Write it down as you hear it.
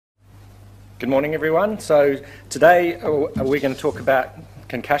Good morning, everyone. So today we're going to talk about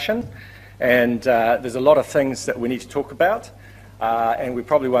concussion, and there's a lot of things that we need to talk about, and we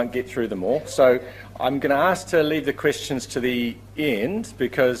probably won't get through them all. So I'm going to ask to leave the questions to the end,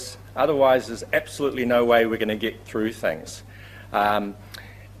 because otherwise there's absolutely no way we're going to get through things. And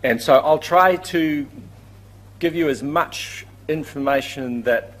so I'll try to give you as much information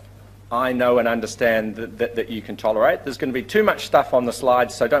that I know and understand that you can tolerate. There's going to be too much stuff on the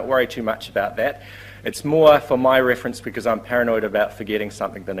slides, so don't worry too much about that. It's more for my reference because I'm paranoid about forgetting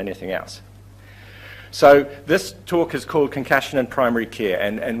something than anything else. So this talk is called Concussion in Primary Care,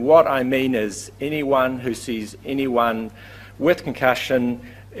 and what I mean is anyone who sees anyone with concussion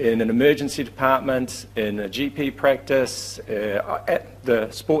in an emergency department, in a GP practice, at the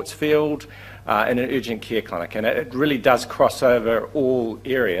sports field, in an urgent care clinic, and it really does cross over all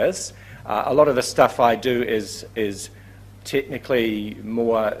areas. A lot of the stuff I do is technically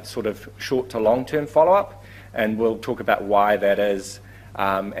more sort of short to long-term follow-up, and we'll talk about why that is,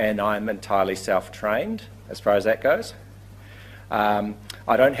 and I'm entirely self-trained as far as that goes. I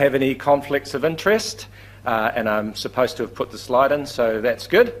don't have any conflicts of interest, and I'm supposed to have put the slide in, so that's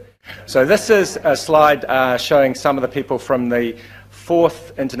good. So this is a slide showing some of the people from the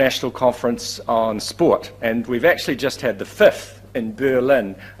 4th International Conference on Sport, and we've actually just had the 5th in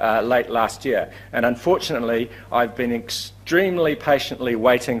Berlin late last year, and unfortunately I've been extremely patiently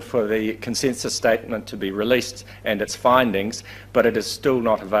waiting for the consensus statement to be released and its findings, but it is still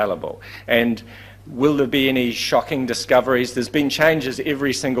not available. And will there be any shocking discoveries? There's been changes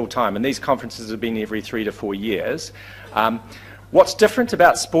every single time, and these conferences have been every 3 to 4 years. What's different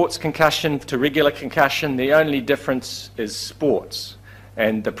about sports concussion to regular concussion? The only difference is sports.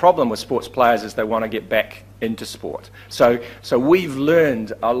 And the problem with sports players is they want to get back into sport. So we've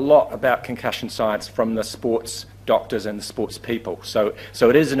learned a lot about concussion science from the sports doctors and the sports people. So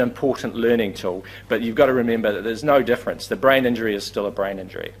it is an important learning tool, but you've got to remember that there's no difference. The brain injury is still a brain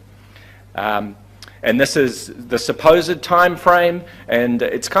injury. And this is the supposed time frame, and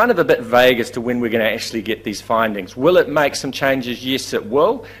it's kind of a bit vague as to when we're going to actually get these findings. Will it make some changes? Yes, it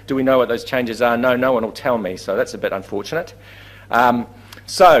will. Do we know what those changes are? No, no one will tell me, so that's a bit unfortunate.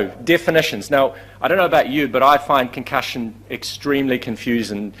 So, definitions. Now, I don't know about you, but I find concussion extremely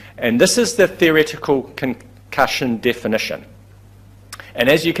confusing, and this is the theoretical concussion definition. And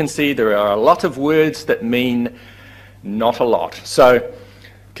as you can see, there are a lot of words that mean not a lot. So,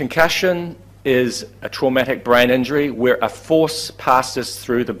 concussion is a traumatic brain injury where a force passes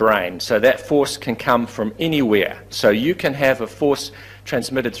through the brain. So that force can come from anywhere. So you can have a force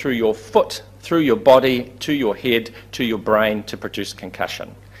transmitted through your foot, through your body, to your head, to your brain to produce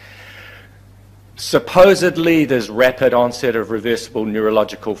concussion. Supposedly there's rapid onset of reversible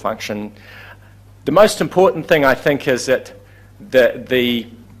neurological function. The most important thing I think is that the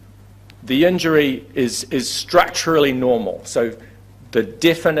injury is structurally normal. So the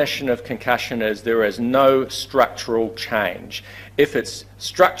definition of concussion is there is no structural change. If it's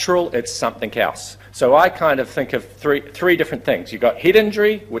structural, it's something else. So I kind of think of three different things. You've got head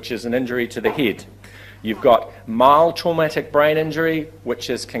injury, which is an injury to the head. You've got mild traumatic brain injury, which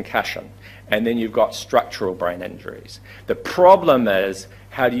is concussion. And then you've got structural brain injuries. The problem is,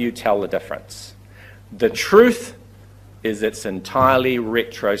 how do you tell the difference? The truth is it's entirely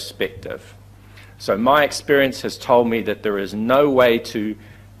retrospective. So my experience has told me that there is no way to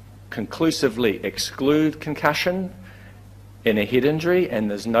conclusively exclude concussion in a head injury, and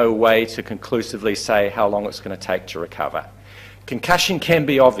there's no way to conclusively say how long it's going to take to recover. Concussion can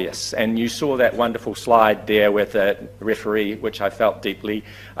be obvious, and you saw that wonderful slide there with a referee, which I felt deeply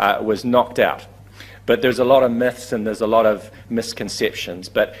was knocked out. But there's a lot of myths and there's a lot of misconceptions.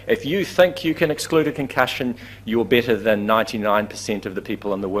 But if you think you can exclude a concussion, you're better than 99% of the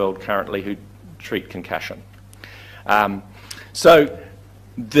people in the world currently who treat concussion. So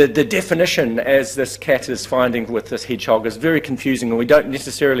the definition, as this cat is finding with this hedgehog, is very confusing, and we don't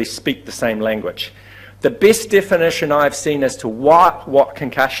necessarily speak the same language. The best definition I've seen as to what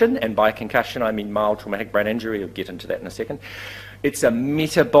concussion, and by concussion I mean mild traumatic brain injury, I'll get into that in a second, it's a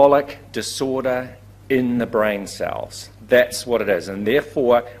metabolic disorder in the brain cells. That's what it is, and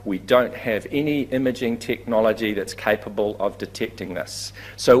therefore we don't have any imaging technology that's capable of detecting this.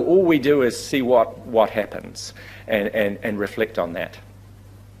 So all we do is see what happens and reflect on that.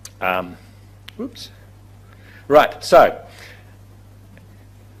 Right, so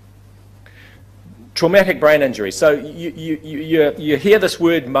traumatic brain injury. So you hear this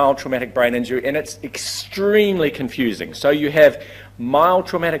word mild traumatic brain injury, and it's extremely confusing. So you have mild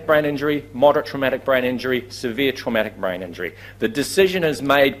traumatic brain injury, moderate traumatic brain injury, severe traumatic brain injury. The decision is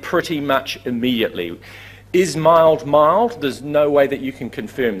made pretty much immediately. Is mild mild? There's no way that you can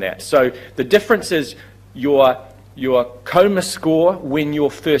confirm that. So the difference is your coma score when you're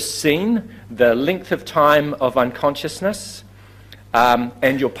first seen, the length of time of unconsciousness,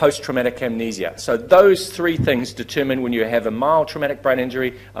 and your post-traumatic amnesia. So those three things determine when you have a mild traumatic brain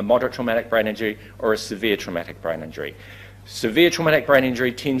injury, a moderate traumatic brain injury, or a severe traumatic brain injury. Severe traumatic brain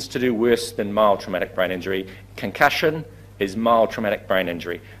injury tends to do worse than mild traumatic brain injury. Concussion is mild traumatic brain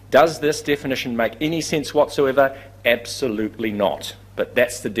injury. Does this definition make any sense whatsoever? Absolutely not. But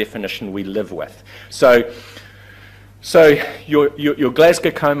that's the definition we live with. So your Glasgow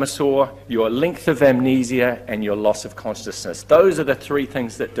coma score, your length of amnesia, and your loss of consciousness. Those are the three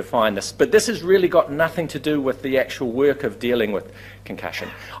things that define this. But this has really got nothing to do with the actual work of dealing with concussion.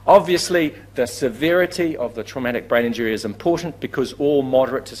 Obviously, the severity of the traumatic brain injury is important because all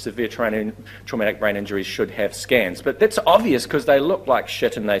moderate to severe traumatic brain injuries should have scans. But that's obvious because they look like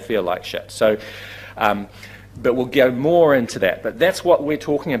shit and they feel like shit. So, but we'll go more into that. But that's what we're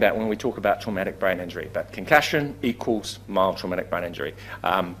talking about when we talk about traumatic brain injury. But concussion equals mild traumatic brain injury.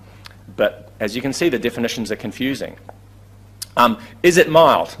 But as you can see, the definitions are confusing. Is it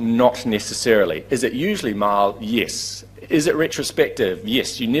mild? Not necessarily. Is it usually mild? Yes. Is it retrospective?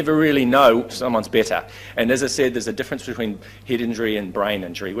 Yes. You never really know someone's better. And as I said, there's a difference between head injury and brain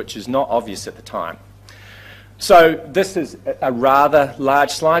injury, which is not obvious at the time. So this is a rather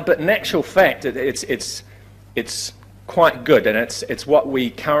large slide, but in actual fact, it's quite good, and it's what we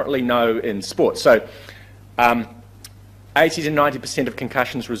currently know in sports. So 80 to 90% of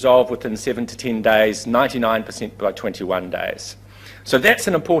concussions resolve within 7 to 10 days, 99% by 21 days. So that's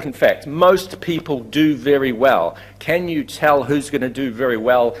an important fact. Most people do very well. Can you tell who's going to do very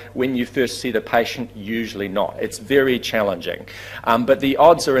well when you first see the patient? Usually not. It's very challenging. But the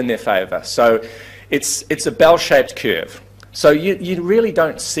odds are in their favour. So it's a bell-shaped curve. So you really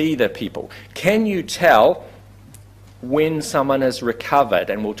don't see the people. Can you tell when someone is recovered?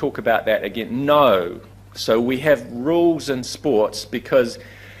 And we'll talk about that again. No. So we have rules in sports because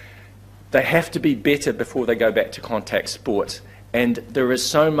they have to be better before they go back to contact sports. And there is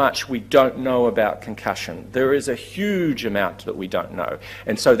so much we don't know about concussion. There is a huge amount that we don't know.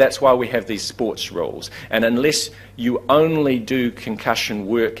 And so that's why we have these sports rules. And unless you only do concussion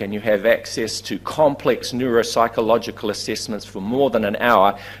work and you have access to complex neuropsychological assessments for more than an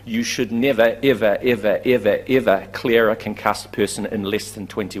hour, you should never, ever, ever, ever, ever clear a concussed person in less than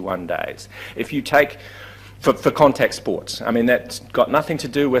 21 days. If you take for contact sports. I mean, that's got nothing to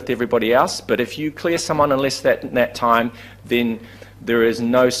do with everybody else, but if you clear someone in less than that time, then there is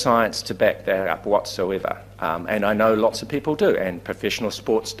no science to back that up whatsoever. And I know lots of people do, and professional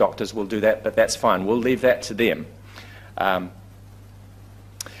sports doctors will do that, but that's fine. We'll leave that to them.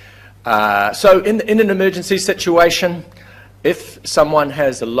 So in an emergency situation, if someone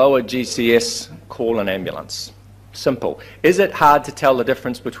has a lower GCS, call an ambulance. Simple. Is it hard to tell the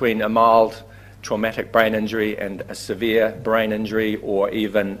difference between a mild traumatic brain injury and a severe brain injury, or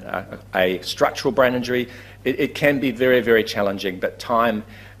even a structural brain injury? It can be very, very challenging, but time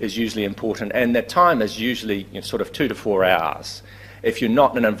is usually important, and that time is usually sort of 2 to 4 hours. If you're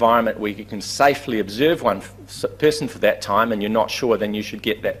not in an environment where you can safely observe one person for that time and you're not sure, then you should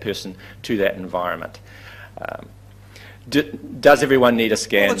get that person to that environment. Does everyone need a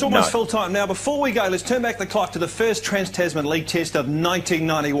scan? Well, it's almost No. full time now. Before we go, let's turn back the clock to the first Trans-Tasman League test of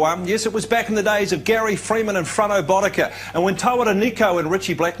 1991. Yes, it was back in the days of Gary Freeman and Frano Boddicker, and when Tawara Nico and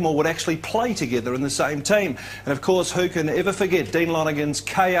Richie Blackmore would actually play together in the same team. And of course, who can ever forget Dean Lonergan's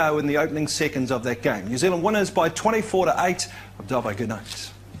KO in the opening seconds of that game? New Zealand winners by 24-8. I'm Dobbo, good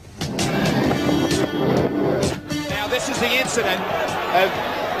night. Now this is the incident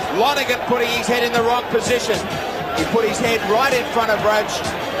of Lonergan putting his head in the wrong position. He put his head right in front of Roach,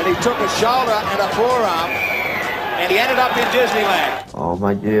 and he took a shoulder and a forearm, and he ended up in Disneyland. Oh,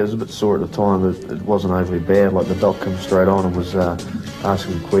 mate, yeah, it was a bit sore at the time. It wasn't overly bad. Like, the doc came straight on and was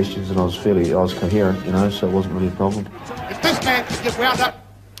asking questions, and I was coherent, so it wasn't really a problem. If this man could get wound up...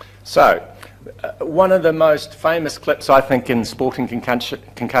 So, one of the most famous clips, I think, in sporting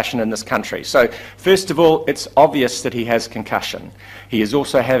concussion in this country. So, first of all, it's obvious that he has concussion. He is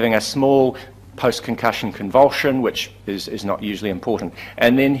also having a small post-concussion convulsion, which is not usually important.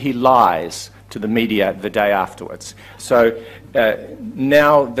 And then he lies to the media the day afterwards. So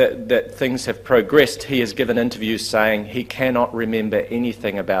now that things have progressed, he has given interviews saying he cannot remember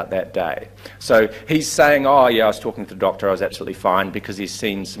anything about that day. So he's saying, oh yeah, I was talking to the doctor, I was absolutely fine, because he's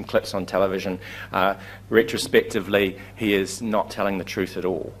seen some clips on television. Retrospectively, he is not telling the truth at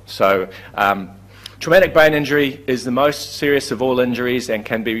all. So traumatic brain injury is the most serious of all injuries and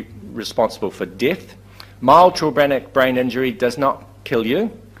can be responsible for death. Mild traumatic brain injury does not kill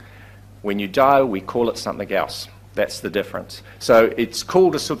you. When you die, we call it something else. That's the difference. So it's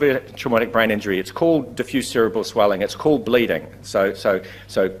called a severe traumatic brain injury. It's called diffuse cerebral swelling. It's called bleeding. So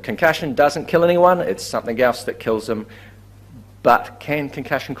concussion doesn't kill anyone. It's something else that kills them. But can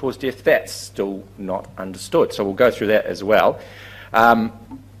concussion cause death? That's still not understood. So we'll go through that as well.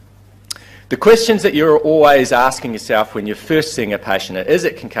 The questions that you're always asking yourself when you're first seeing a patient are, is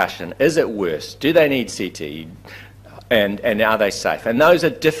it concussion? Is it worse? Do they need CT? And are they safe? And those are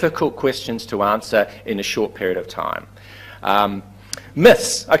difficult questions to answer in a short period of time.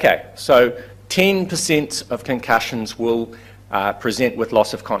 Myths. Okay, so 10% of concussions will present with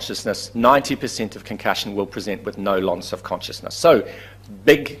loss of consciousness. 90% of concussion will present with no loss of consciousness. So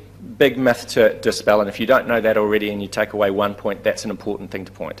big myth to dispel, and if you don't know that already and you take away 1 point, that's an important thing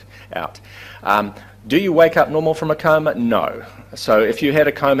to point out. Do you wake up normal from a coma? No. So if you had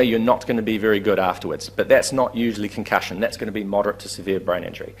a coma, you're not going to be very good afterwards, but that's not usually concussion. That's going to be moderate to severe brain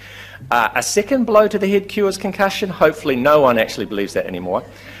injury. A second blow to the head cures concussion? Hopefully no one actually believes that anymore.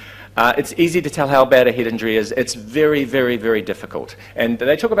 It's easy to tell how bad a head injury is. It's very, very, very difficult. And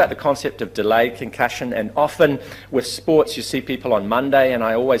they talk about the concept of delayed concussion, and often with sports you see people on Monday, and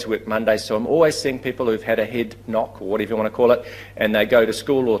I always work Mondays, so I'm always seeing people who've had a head knock, or whatever you want to call it, and they go to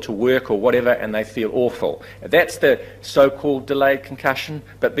school or to work or whatever, and they feel awful. That's the so-called delayed concussion,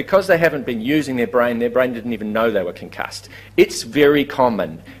 but because they haven't been using their brain didn't even know they were concussed. It's very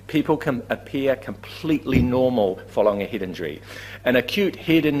common. People can appear completely normal following a head injury. An acute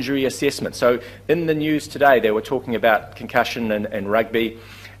head injury assessment. So in the news today they were talking about concussion and rugby,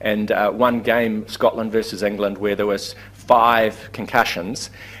 and one game, Scotland versus England, where there was 5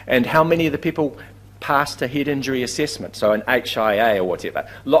 concussions, and how many of the people passed a head injury assessment, so an HIA or whatever?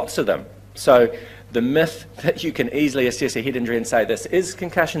 Lots of them. So the myth that you can easily assess a head injury and say this is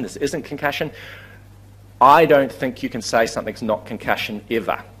concussion, this isn't concussion, I don't think you can say something's not concussion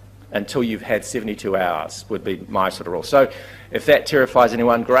ever until you've had 72 hours, would be my sort of rule. So if that terrifies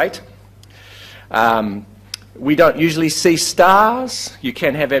anyone, great. We don't usually see stars. You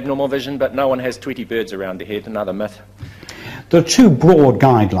can have abnormal vision, but no one has Tweety birds around their head, another myth. There are 2 broad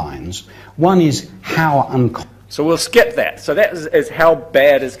guidelines. One is how unconscious. So we'll skip that. So that is how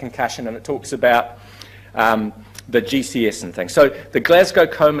bad is concussion, and it talks about the GCS and things. So the Glasgow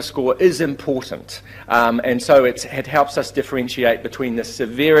Coma Score is important, and so it helps us differentiate between the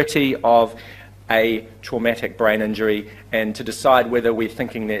severity of a traumatic brain injury and to decide whether we're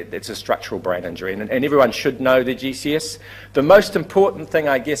thinking that it's a structural brain injury. And everyone should know the GCS. The most important thing,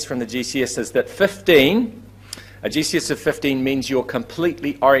 I guess, from the GCS is that 15, a GCS of 15 means you're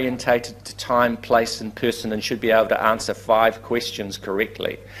completely orientated to time, place and person and should be able to answer 5 questions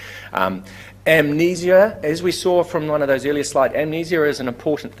correctly. Amnesia, as we saw from one of those earlier slides, amnesia is an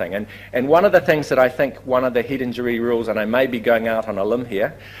important thing. And one of the things that I think one of the head injury rules, and I may be going out on a limb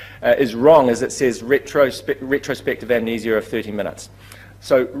here, is wrong, is it says retrospective amnesia of 30 minutes.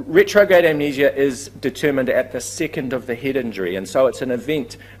 So retrograde amnesia is determined at the second of the head injury, and so it's an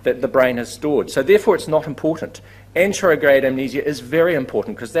event that the brain has stored. So therefore it's not important. Anterograde amnesia is very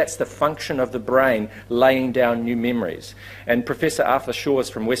important because that's the function of the brain laying down new memories. And Professor Arthur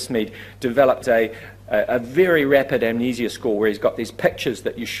Shores from Westmead developed a very rapid amnesia score where he's got these pictures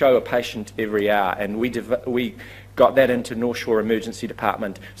that you show a patient every hour, and we got that into North Shore Emergency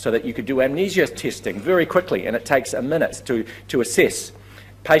Department so that you could do amnesia testing very quickly, and it takes a minute to assess.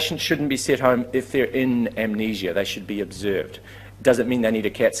 Patients shouldn't be sent home if they're in amnesia. They should be observed. Doesn't mean they need a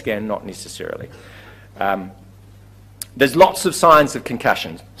CAT scan, not necessarily. There's lots of signs of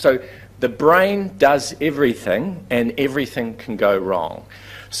concussion. So the brain does everything, and everything can go wrong.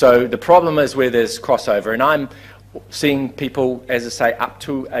 So the problem is where there's crossover, and I'm seeing people, as I say, up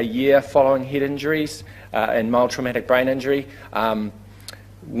to a year following head injuries and mild traumatic brain injury.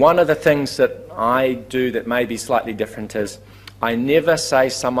 One of the things that I do that may be slightly different is I never say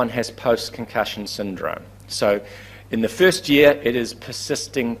someone has post-concussion syndrome. So in the first year, it is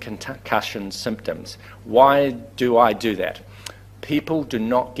persisting concussion symptoms. Why do I do that? People do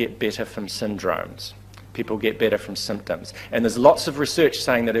not get better from syndromes. People get better from symptoms. And there's lots of research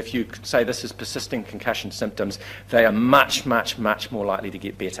saying that if you say this is persisting concussion symptoms, they are much, much, much more likely to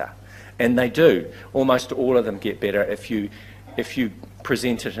get better. And they do. Almost all of them get better if you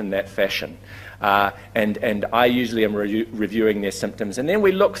present it in that fashion. And I usually am reviewing their symptoms, and then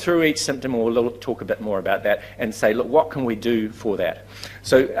we look through each symptom, and we'll talk a bit more about that, and say, look, what can we do for that?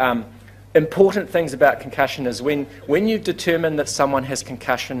 So important things about concussion is when you determine that someone has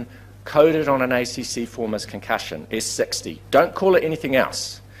concussion, code it on an ACC form as concussion, S60. Don't call it anything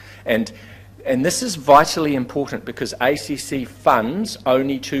else. And this is vitally important because ACC funds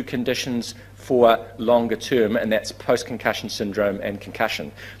only 2 conditions for longer term, and that's post-concussion syndrome and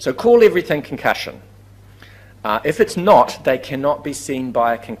concussion. So call everything concussion. If it's not, they cannot be seen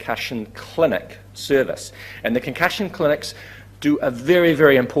by a concussion clinic service. And the concussion clinics do a very,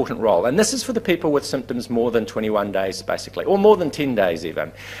 very important role. And this is for the people with symptoms more than 21 days, basically, or more than 10 days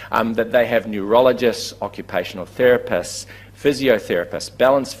even, that they have neurologists, occupational therapists, physiotherapists,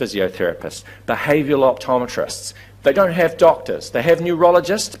 balance physiotherapists, behavioural optometrists. They don't have doctors. They have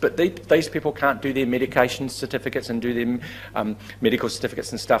neurologists, but these people can't do their medication certificates and do their medical certificates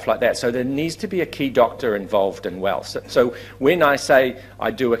and stuff like that. So there needs to be a key doctor involved in well. So when I say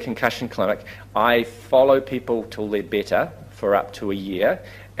I do a concussion clinic, I follow people till they're better for up to a year,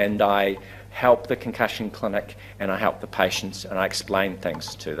 and I help the concussion clinic, and I help the patients, and I explain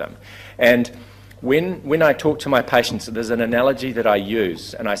things to them. And when I talk to my patients, there's an analogy that I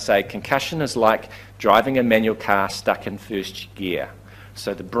use, and I say concussion is like driving a manual car stuck in first gear.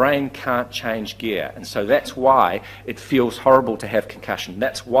 So the brain can't change gear, and so that's why it feels horrible to have concussion.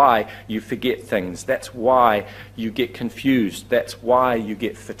 That's why you forget things. That's why you get confused. That's why you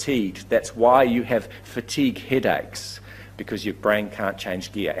get fatigued. That's why you have fatigue headaches, because your brain can't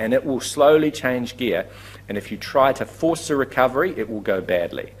change gear. And it will slowly change gear, and if you try to force a recovery, it will go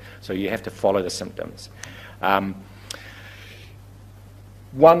badly. So you have to follow the symptoms.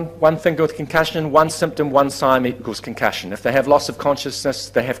 One thing with concussion, one symptom, one sign equals concussion. If they have loss of consciousness,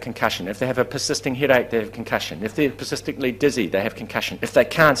 they have concussion. If they have a persisting headache, they have concussion. If they're persistently dizzy, they have concussion. If they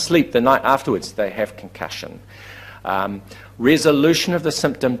can't sleep the night afterwards, they have concussion. Resolution of the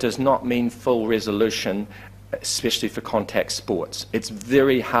symptom does not mean full resolution, especially for contact sports. It's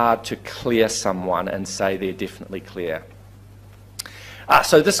very hard to clear someone and say they're definitely clear.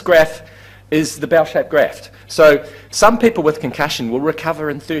 So this graph is the bell-shaped graph. So some people with concussion will recover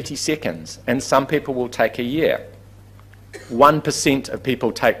in 30 seconds, and some people will take a year. 1% of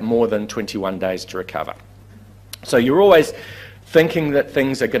people take more than 21 days to recover. So you're always thinking that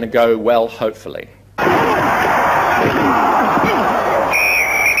things are going to go well, hopefully.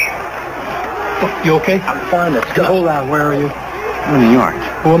 You okay? I'm fine, let's go. Hold on, where are you? I'm in New York.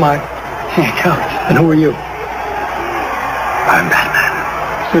 Who am I? And who are you? I'm Batman.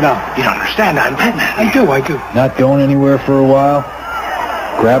 Sit down. You don't understand, I'm Batman. I do. Not going anywhere for a while?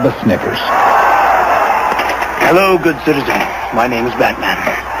 Grab a Snickers. Hello, good citizen. My name is Batman.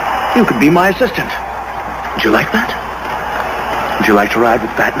 You could be my assistant. Would you like that? Would you like to ride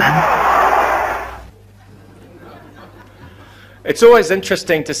with Batman? It's always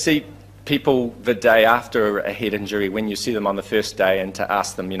interesting to see people the day after a head injury, when you see them on the first day, and to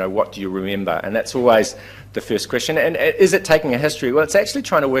ask them, what do you remember? And that's always the first question. And is it taking a history? Well, it's actually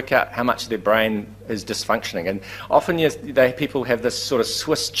trying to work out how much their brain is dysfunctioning. And often people have this sort of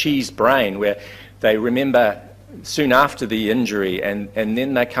Swiss cheese brain where they remember soon after the injury, and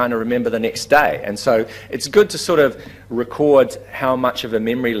then they kind of remember the next day. And so it's good to sort of record how much of a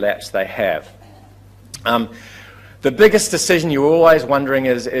memory lapse they have. The biggest decision you're always wondering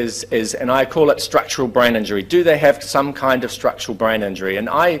is, and I call it structural brain injury. Do they have some kind of structural brain injury? And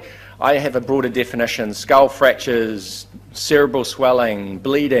I have a broader definition: skull fractures, cerebral swelling,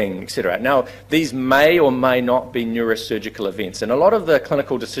 bleeding, etc. Now, these may or may not be neurosurgical events, and a lot of the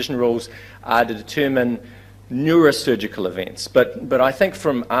clinical decision rules are to determine neurosurgical events, but I think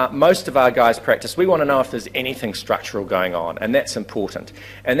from most of our guys' practice, we want to know if there's anything structural going on, and that's important,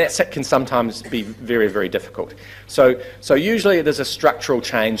 and that can sometimes be very, very difficult. So usually there's a structural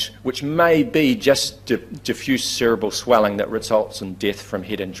change which may be just diffuse cerebral swelling that results in death from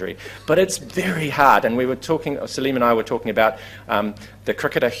head injury, but it's very hard. And we were talking, Salim and I were talking about the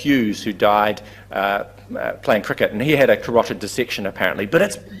cricketer Hughes, who died playing cricket, and he had a carotid dissection apparently, but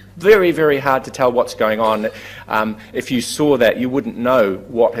it's very, very hard to tell what's going on. If you saw that, you wouldn't know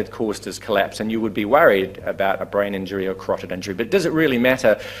what had caused his collapse, and you would be worried about a brain injury or carotid injury. But does it really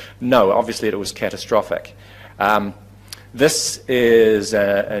matter? No, obviously it was catastrophic. This is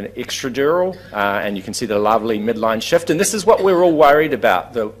an extradural, and you can see the lovely midline shift, and this is what we're all worried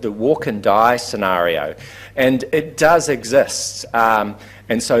about, the walk and die scenario. And it does exist, and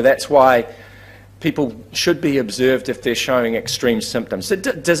so that's why people should be observed if they're showing extreme symptoms. So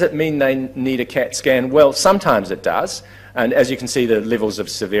does it mean they need a CAT scan? Well, sometimes it does, and as you can see, the levels of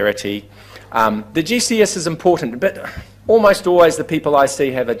severity. The GCS is important, but almost always the people I see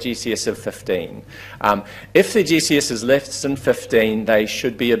have a GCS of 15. If the GCS is less than 15, they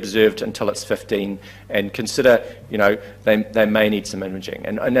should be observed until it's 15 and consider, they may need some imaging.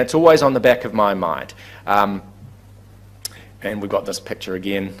 And that's always on the back of my mind. And we've got this picture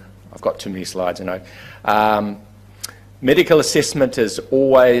again. I've got too many slides, Medical assessment is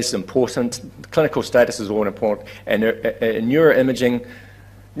always important. Clinical status is all important. And neuroimaging,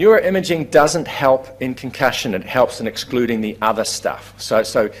 Neuroimaging doesn't help in concussion, it helps in excluding the other stuff. So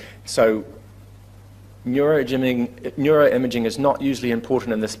neuroimaging is not usually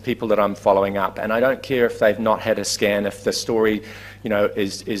important in the people that I'm following up, and I don't care if they've not had a scan, if the story,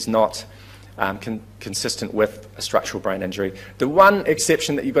 is not consistent with a structural brain injury. The one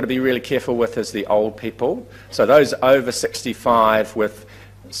exception that you've got to be really careful with is the old people. So those over 65 with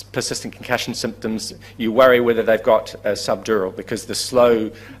persistent concussion symptoms, you worry whether they've got a subdural, because the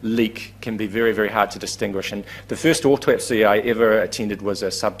slow leak can be very, very hard to distinguish. And the first autopsy I ever attended was a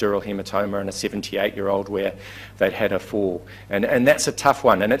subdural hematoma in a 78-year-old where they'd had a fall. And that's a tough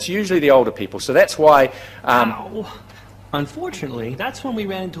one, and it's usually the older people. So that's why... Unfortunately, that's when we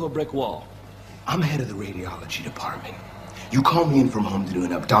ran into a brick wall. I'm head of the radiology department. You call me in from home to do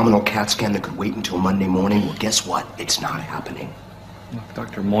an abdominal CAT scan that could wait until Monday morning. Well, guess what? It's not happening. Look,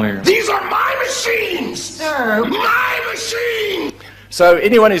 Dr. Moyer. These are my machines! Sir! My machine! So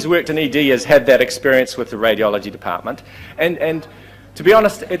anyone who's worked in ED has had that experience with the radiology department. And to be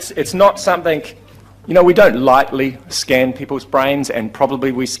honest, it's not something... we don't lightly scan people's brains, and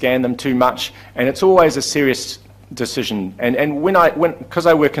probably we scan them too much, and it's always a serious decision. And because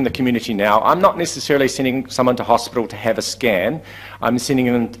I work in the community now, I'm not necessarily sending someone to hospital to have a scan. I'm sending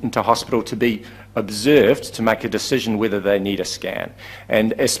them into hospital to be observed, to make a decision whether they need a scan.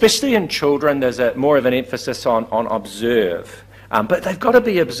 And especially in children, there's more of an emphasis on observe. But they've got to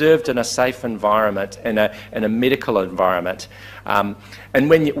be observed in a safe environment, in a medical environment. And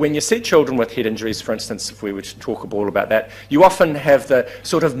when you see children with head injuries, for instance, if we were to talk all about that, you often have the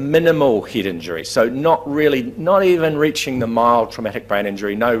sort of minimal head injury, so not even reaching the mild traumatic brain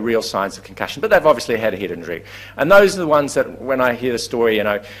injury, no real signs of concussion, but they've obviously had a head injury. And those are the ones that, when I hear the story,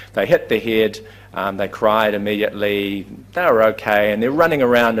 they hit their head, they cried immediately, they were okay, and they're running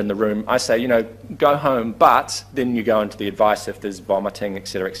around in the room. I say, go home, but then you go into the advice if there's vomiting,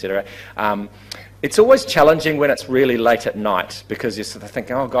 etc., etc. It's always challenging when it's really late at night, because you're sort of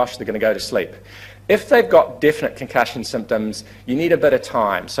thinking, oh gosh, they're going to go to sleep. If they've got definite concussion symptoms, you need a bit of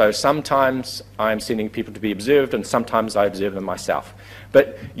time. So sometimes I'm sending people to be observed, and sometimes I observe them myself.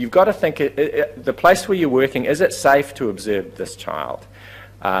 But you've got to think, the place where you're working, is it safe to observe this child?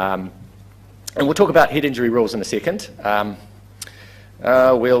 And we'll talk about head injury rules in a second. I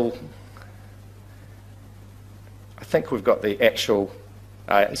think we've got the actual...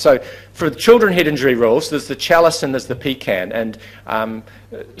 so for the children head injury rules, there's the chalice and there's the pecan. And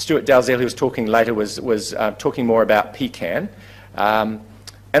Stuart Dalzell, who was talking later, was talking more about pecan. And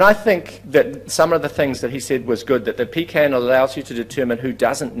I think that some of the things that he said was good, that the pecan allows you to determine who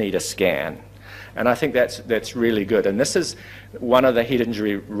doesn't need a scan. And I think that's really good. And this is one of the head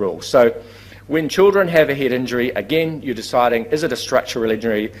injury rules. So when children have a head injury, again, you're deciding, is it a structural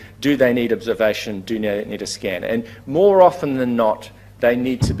injury? Do they need observation? Do they need a scan? And more often than not, they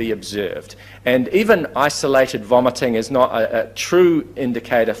need to be observed. And even isolated vomiting is not a true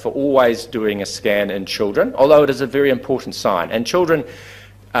indicator for always doing a scan in children, although it is a very important sign. And children,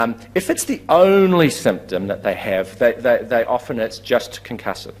 if it's the only symptom that they have, they often, it's just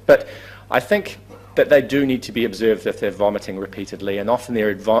concussive. But I think that they do need to be observed if they're vomiting repeatedly, and often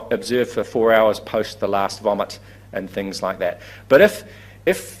they're observed for 4 hours post the last vomit and things like that. But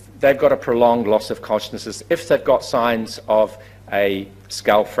if they've got a prolonged loss of consciousness, if they've got signs of a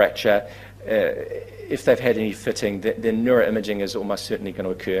skull fracture, if they've had any fitting, then neuroimaging is almost certainly going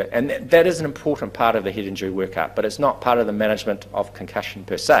to occur. And that is an important part of the head injury workup, but it's not part of the management of concussion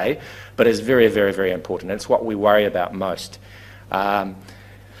per se, but it's very, very, very important. It's what we worry about most.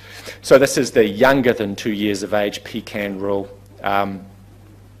 So this is the younger than 2 years of age pecan rule. And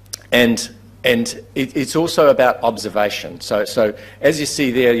it's also about observation. So as you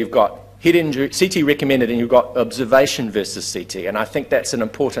see there, you've got head injury, CT recommended, and you've got observation versus CT. And I think that's an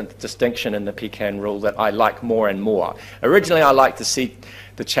important distinction in the pecan rule that I like more and more. Originally, I liked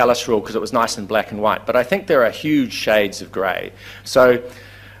the chalice rule because it was nice and black and white, but I think there are huge shades of grey. So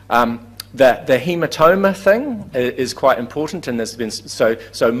the hematoma thing is quite important, and there's been so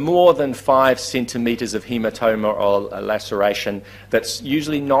more than 5 centimetres of hematoma or a laceration that's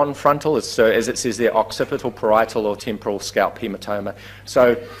usually non-frontal, so as it says there, occipital, parietal or temporal scalp hematoma.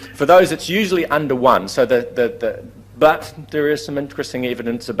 So for those it's usually under 1, so but there is some interesting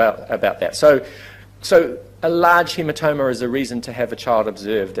evidence about that. So a large hematoma is a reason to have a child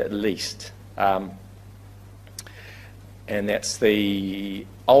observed at least. And that's the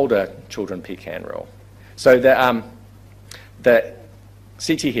older children pecan rule. So the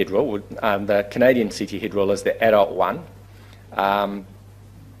CT head rule, the Canadian CT head rule is the adult one.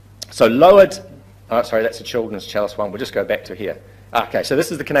 So lowered, oh sorry, that's a children's chalice one. We'll just go back to here. Okay, so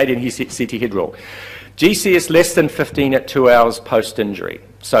this is the Canadian CT head rule. GCS less than 15 at 2 hours post-injury.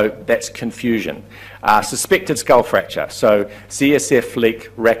 So that's confusion. Suspected skull fracture. So CSF leak,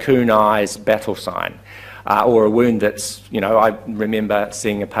 raccoon eyes, battle sign. Or a wound that's, I remember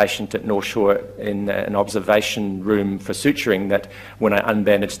seeing a patient at North Shore in an observation room for suturing that when I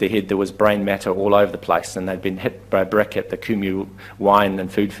unbandaged their head there was brain matter all over the place and they'd been hit by a brick at the Kumu Wine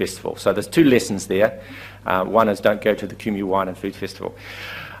and Food Festival. So there's two lessons there. One is don't go to the Kumu Wine and Food Festival.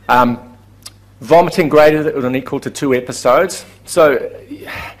 Vomiting greater than or equal to 2 episodes. So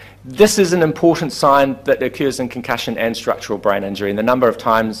this is an important sign that occurs in concussion and structural brain injury, and the number of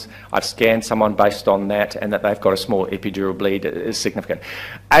times I've scanned someone based on that and that they've got a small epidural bleed is significant.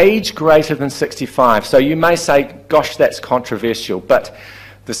 Age greater than 65. So you may say, gosh, that's controversial, but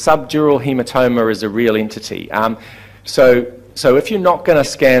the subdural hematoma is a real entity. So if you're not going to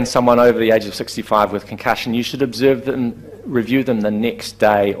scan someone over the age of 65 with concussion, you should observe them, review them the next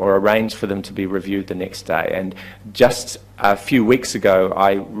day or arrange for them to be reviewed the next day. And just a few weeks ago,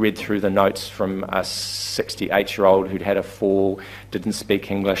 I read through the notes from a 68-year-old who'd had a fall, didn't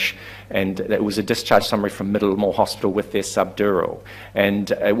speak English, and it was a discharge summary from Middlemore Hospital with their subdural. And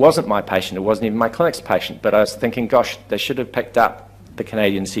it wasn't my patient, it wasn't even my clinic's patient, but I was thinking, gosh, they should have picked up the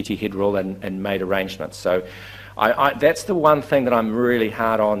Canadian CT head rule and made arrangements. So that's the one thing that I'm really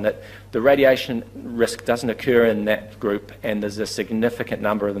hard on, that the radiation risk doesn't occur in that group, and there's a significant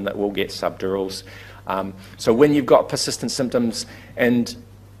number of them that will get subdurals. So when you've got persistent symptoms, and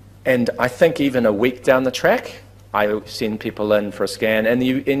I think even a week down the track, I send people in for a scan, and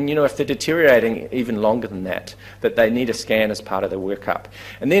if they're deteriorating even longer than that, that they need a scan as part of their workup.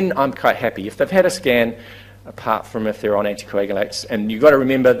 And then I'm quite happy. If they've had a scan, apart from if they're on anticoagulates, and you've got to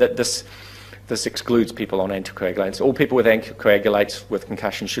remember that this excludes people on anticoagulants. All people with anticoagulates with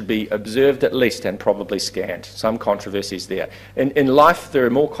concussion should be observed at least and probably scanned. Some controversies there. In life, there are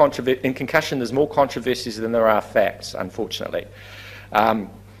more in concussion, there's more controversies than there are facts, unfortunately.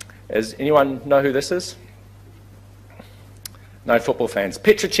 Does anyone know who this is? No football fans.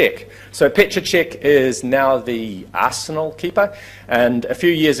 Petr Cech. So Petr Cech is now the Arsenal keeper, and a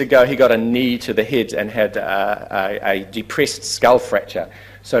few years ago he got a knee to the head and had a depressed skull fracture.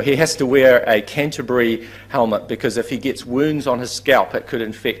 So he has to wear a Canterbury helmet because if he gets wounds on his scalp, it could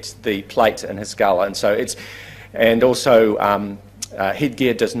infect the plate in his skull. And also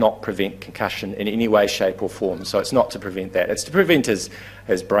headgear does not prevent concussion in any way, shape or form. So it's not to prevent that. It's to prevent his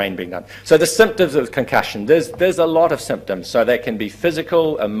brain being done. So the symptoms of concussion, there's a lot of symptoms. So they can be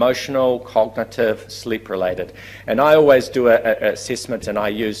physical, emotional, cognitive, sleep related. And I always do an assessment, and I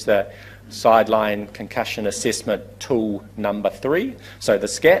use the Sideline Concussion Assessment Tool number 3, so the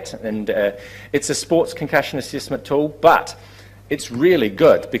SCAT, and it's a sports concussion assessment tool, but it's really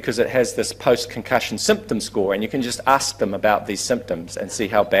good because it has this post-concussion symptom score, and you can just ask them about these symptoms and see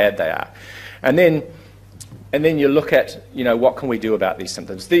how bad they are. And then you look at, what can we do about these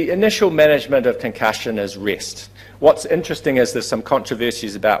symptoms? The initial management of concussion is rest. What's interesting is there's some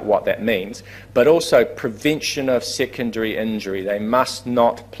controversies about what that means, but also prevention of secondary injury. They must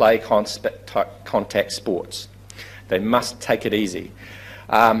not play contact sports. They must take it easy.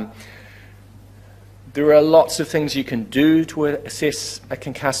 There are lots of things you can do to assess a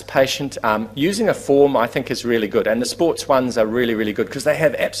concussed patient. Using a form, I think, is really good, and the sports ones are really, really good because they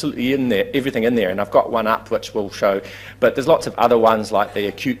have absolutely everything in there, and I've got one up which will show, but there's lots of other ones like the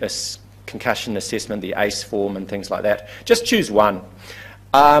acute concussion assessment, the ACE form and things like that. Just choose one.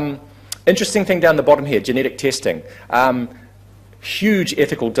 Interesting thing down the bottom here, genetic testing. Huge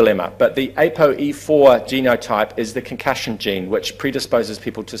ethical dilemma, but the ApoE4 genotype is the concussion gene, which predisposes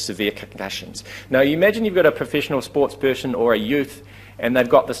people to severe concussions. Now, you imagine you've got a professional sports person or a youth, and they've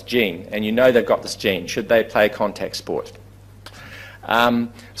got this gene, and you know they've got this gene. Should they play contact sport?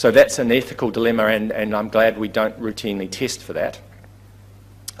 So that's an ethical dilemma, and I'm glad we don't routinely test for that.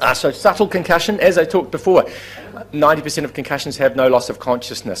 So subtle concussion, as I talked before, 90% of concussions have no loss of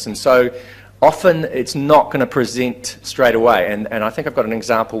consciousness, and so often it's not going to present straight away, and I think I've got an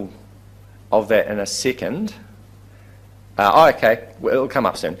example of that in a second. Okay, well, it'll come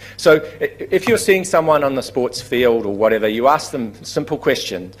up soon. So if you're seeing someone on the sports field or whatever, you ask them simple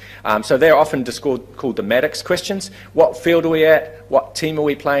questions. So they're often just called the Maddox questions. What field are we at? What team are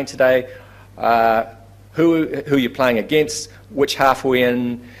we playing today? Who are you playing against? Which half are we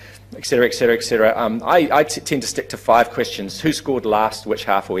in? Etc., etc., etc. I tend to stick to 5 questions. Who scored last? Which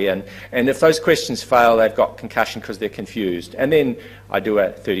half are we in? And if those questions fail, they've got concussion because they're confused. And then I do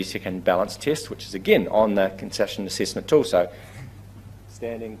a 30-second balance test, which is again on the concussion assessment tool. So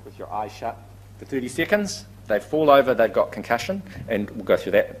standing with your eyes shut for 30 seconds. they fall over, they've got concussion, and we'll go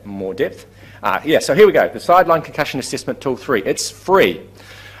through that in more depth. Yeah, so here we go, the Sideline Concussion Assessment Tool 3. It's free.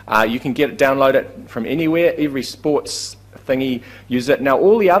 You can download it from anywhere. Every sports thingy use it. Now,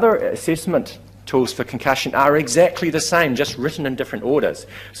 all the other assessment tools for concussion are exactly the same, just written in different orders.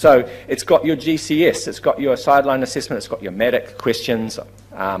 So it's got your GCS, it's got your sideline assessment, it's got your medic questions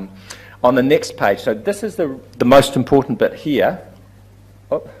on the next page. So this is the most important bit here.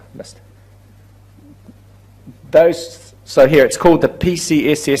 Oh, missed. So here it's called the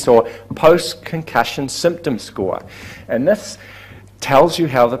PCSS, or Post-Concussion Symptom Score. And this tells you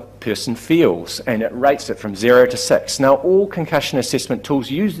how the person feels, and it rates it from 0 to 6. Now, all concussion assessment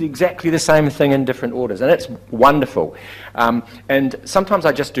tools use exactly the same thing in different orders, and it's wonderful. And sometimes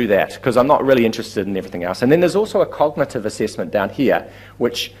I just do that because I'm not really interested in everything else. And then there's also a cognitive assessment down here,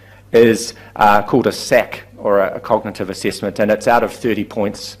 which is called a SAC, or a cognitive assessment, and it's out of 30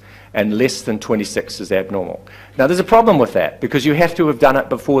 points, and less than 26 is abnormal. Now, there's a problem with that because you have to have done it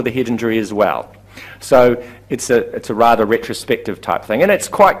before the head injury as well. So it's a rather retrospective type thing, and it's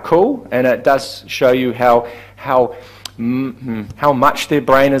quite cool, and it does show you how much their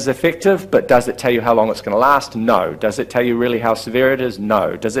brain is effective. But does it tell you how long it's going to last? No. Does it tell you really how severe it is?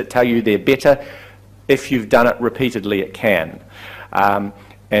 No. Does it tell you they're better? If you've done it repeatedly, it can. I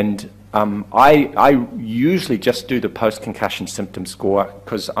usually just do the post-concussion symptom score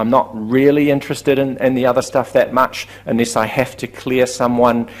because I'm not really interested in the other stuff that much unless I have to clear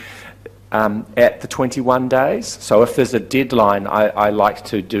someone at the 21 days. So if there's a deadline, I like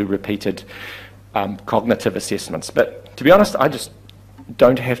to do repeated cognitive assessments. But to be honest, I just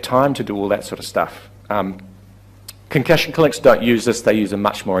don't have time to do all that sort of stuff. Concussion clinics don't use this. They use a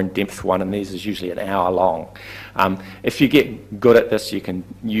much more in-depth one, and these is usually an hour long. If you get good at this, you can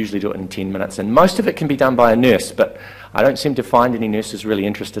usually do it in 10 minutes, and most of it can be done by a nurse, but I don't seem to find any nurses really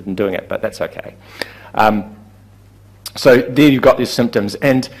interested in doing it, but that's okay. So there you've got your symptoms,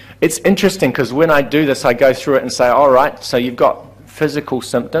 and it's interesting because when I do this, I go through it and say, all right, so you've got physical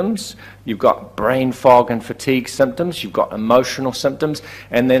symptoms, you've got brain fog and fatigue symptoms, you've got emotional symptoms,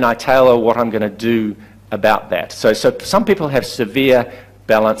 and then I tailor what I'm going to do about that. So some people have severe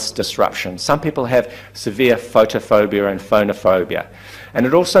balance disruption, some people have severe photophobia and phonophobia, and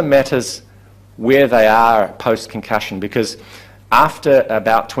it also matters where they are post-concussion, because after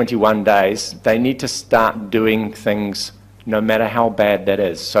about 21 days, they need to start doing things no matter how bad that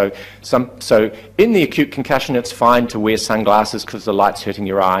is. So in the acute concussion, it's fine to wear sunglasses because the light's hurting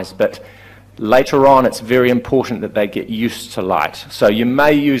your eyes, but later on, it's very important that they get used to light. So you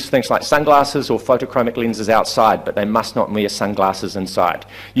may use things like sunglasses or photochromic lenses outside, but they must not wear sunglasses inside.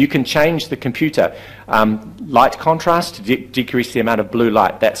 You can change the computer light contrast to decrease the amount of blue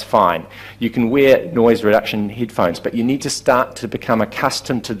light. That's fine. You can wear noise reduction headphones, but you need to start to become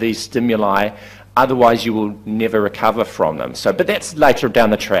accustomed to these stimuli. Otherwise, you will never recover from them. But that's later down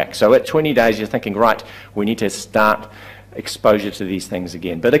the track. So at 20 days, you're thinking, right, we need to start exposure to these things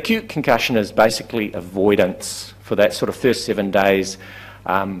again. But acute concussion is basically avoidance for that sort of first 7 days.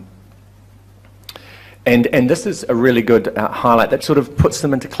 And this is a really good highlight that sort of puts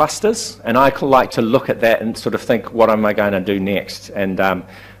them into clusters, and I like to look at that and sort of think, what am I going to do next? And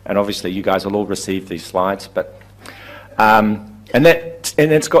obviously you guys will all receive these slides, but and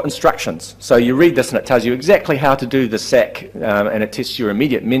it's got instructions. So you read this and it tells you exactly how to do the SAC, and it tests your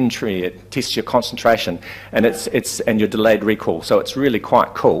immediate memory, it tests your concentration, and and your delayed recall. So it's really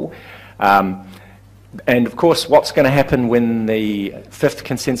quite cool. And of course, what's going to happen when the 5th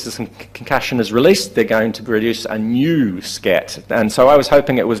consensus concussion is released? They're going to produce a new SCAT. And so I was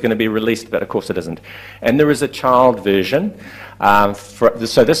hoping it was going to be released, but of course it isn't. And there is a child version.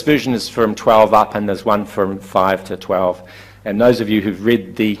 So this version is from 12 up, and there's one from 5 to 12. And those of you who've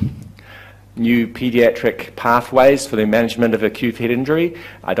read the new pediatric pathways for the management of acute head injury,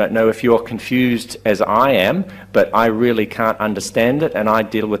 I don't know if you're confused as I am, but I really can't understand it, and I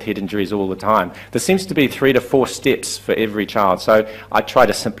deal with head injuries all the time. There seems to be 3 to 4 steps for every child, so I try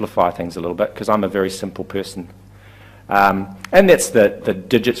to simplify things a little bit because I'm a very simple person. And that's the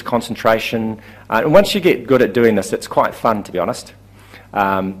digits concentration. And once you get good at doing this, it's quite fun, to be honest.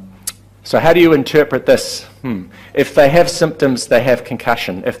 So how do you interpret this? If they have symptoms, they have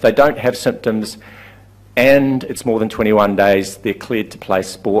concussion. If they don't have symptoms and it's more than 21 days, they're cleared to play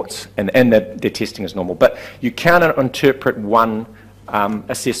sports, and their testing is normal. But you cannot interpret one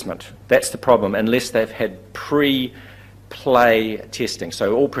assessment. That's the problem, unless they've had pre-play testing.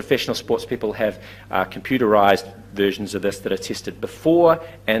 So all professional sports people have computerized versions of this that are tested before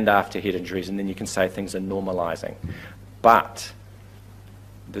and after head injuries, and then you can say things are normalizing. But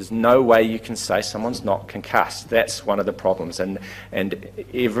There's no way you can say someone's not concussed. That's one of the problems. And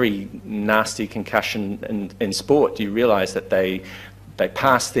every nasty concussion in sport, you realise that they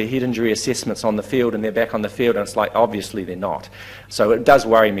pass their head injury assessments on the field and they're back on the field, and it's like, obviously they're not. So it does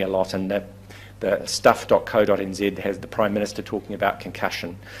worry me a lot, and the stuff.co.nz has the Prime Minister talking about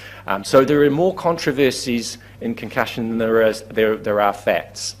concussion. So there are more controversies in concussion than there are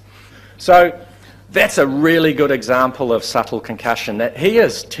facts. So that's a really good example of subtle concussion. That he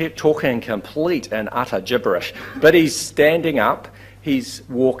is talking complete and utter gibberish, but he's standing up, he's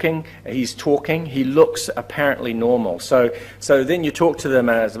walking, he's talking, he looks apparently normal. So then you talk to them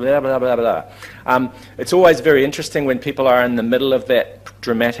and it's blah, blah, blah, blah. It's always very interesting when people are in the middle of that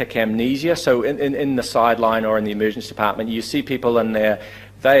dramatic amnesia. So in the sideline or in the emergency department, you see people in there,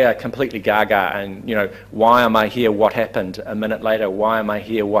 they are completely gaga, and, you know, why am I here, what happened? A minute later, why am I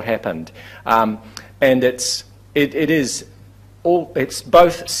here, what happened? And it's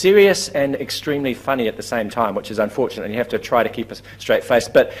both serious and extremely funny at the same time, which is unfortunate, and you have to try to keep a straight face.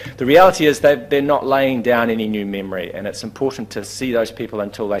 But the reality is they're not laying down any new memory, and it's important to see those people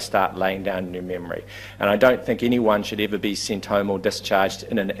until they start laying down new memory. And I don't think anyone should ever be sent home or discharged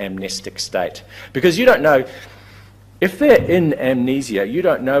in an amnestic state, because you don't know. If they're in amnesia, you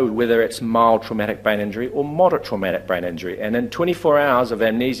don't know whether it's mild traumatic brain injury or moderate traumatic brain injury. And in 24 hours of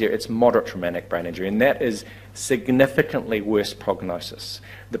amnesia, it's moderate traumatic brain injury, and that is significantly worse prognosis.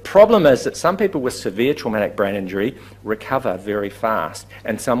 The problem is that some people with severe traumatic brain injury recover very fast,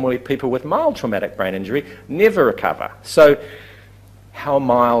 and some people with mild traumatic brain injury never recover. So how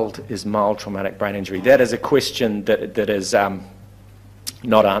mild is mild traumatic brain injury? That is a question that is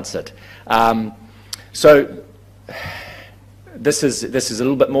not answered. This is a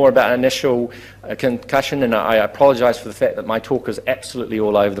little bit more about initial concussion, and I apologise for the fact that my talk is absolutely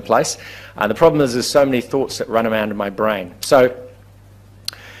all over the place. The problem is there's so many thoughts that run around in my brain. So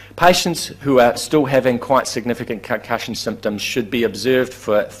patients who are still having quite significant concussion symptoms should be observed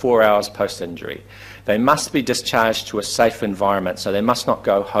for 4 hours post-injury. They must be discharged to a safe environment, so they must not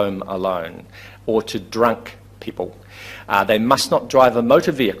go home alone or to drunk people. They must not drive a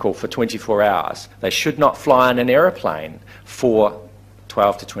motor vehicle for 24 hours. They should not fly in an aeroplane for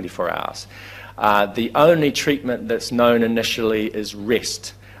 12 to 24 hours. The only treatment that's known initially is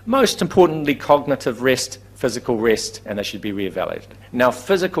rest. Most importantly, cognitive rest, physical rest, and they should be re-evaluated. Now,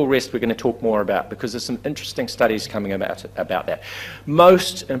 physical rest we're going to talk more about, because there's some interesting studies coming about that.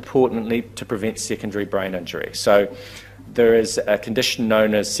 Most importantly, to prevent secondary brain injury. So there is a condition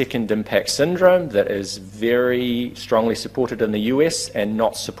known as second impact syndrome that is very strongly supported in the US and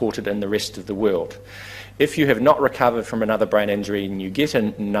not supported in the rest of the world. If you have not recovered from another brain injury and you get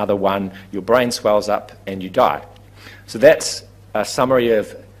another one, your brain swells up and you die. So that's a summary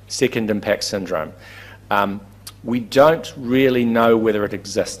of second impact syndrome. We don't really know whether it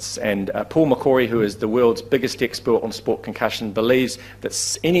exists, and Paul McCrory, who is the world's biggest expert on sport concussion, believes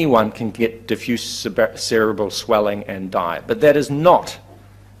that anyone can get diffuse cerebral swelling and die, but that is not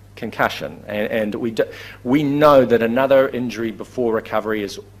concussion, and we know that another injury before recovery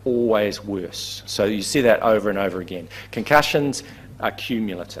is always worse. So you see that over and over again. Concussions are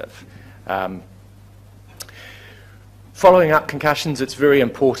cumulative. Following up concussions, it's very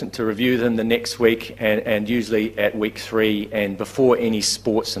important to review them the next week, and usually at week 3 and before any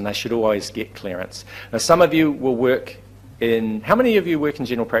sports, and they should always get clearance. Now, some of you will work in, how many of you work in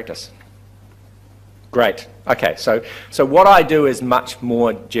general practice? Great. Okay, so what I do is much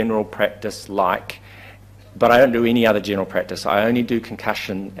more general practice-like, but I don't do any other general practice. I only do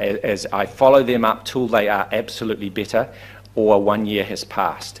concussion as I follow them up till they are absolutely better, or 1 year has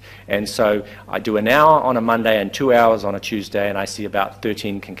passed. And so I do an hour on a Monday and 2 hours on a Tuesday, and I see about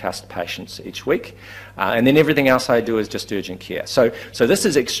 13 concussed patients each week. And then everything else I do is just urgent care. So this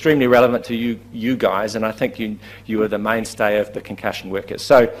is extremely relevant to you guys, and I think you are the mainstay of the concussion workers.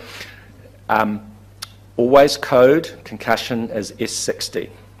 So always code concussion as S60.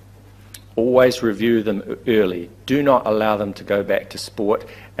 Always review them early. Do not allow them to go back to sport,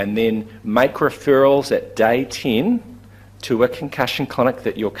 and then make referrals at day 10 to a concussion clinic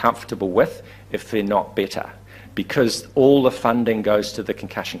that you're comfortable with if they're not better, because all the funding goes to the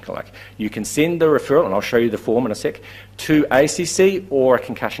concussion clinic. You can send the referral, and I'll show you the form in a sec, to ACC or a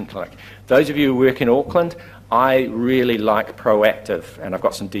concussion clinic. Those of you who work in Auckland, I really like Proactive, and I've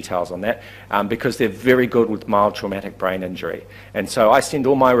got some details on that, because they're very good with mild traumatic brain injury. And so I send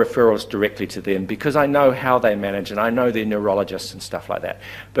all my referrals directly to them because I know how they manage, and I know they're neurologists and stuff like that.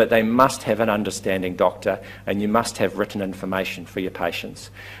 But they must have an understanding doctor, and you must have written information for your patients.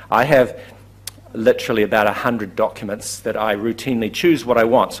 I have literally about 100 documents that I routinely choose what I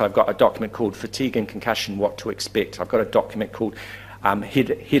want. So I've got a document called Fatigue and Concussion, What to Expect. I've got a document called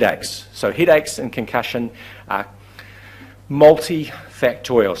Headaches. So headaches and concussion are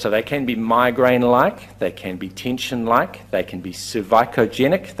multifactorial. So they can be migraine-like, they can be tension-like, they can be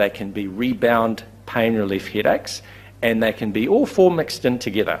cervicogenic, they can be rebound pain relief headaches, and they can be all four mixed in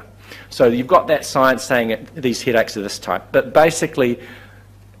together. So you've got that science saying that these headaches are this type, but basically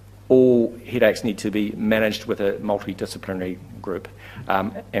all headaches need to be managed with a multidisciplinary group.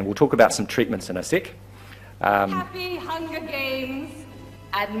 And we'll talk about some treatments in a sec. Happy Hunger Games,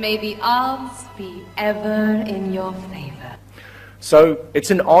 and may the odds be ever in your favour. So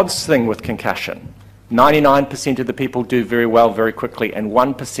it's an odds thing with concussion. 99% of the people do very well very quickly, and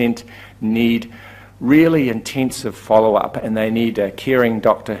 1% need really intensive follow-up, and they need a caring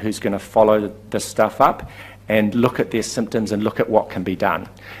doctor who's going to follow this stuff up and look at their symptoms and look at what can be done.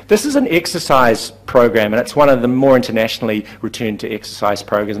 This is an exercise program, and it's one of the more internationally returned to exercise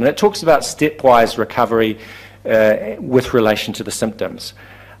programs, and it talks about stepwise recovery with relation to the symptoms.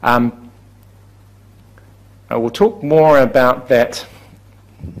 I will talk more about that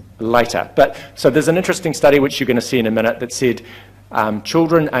later. But so there's an interesting study which you're going to see in a minute that said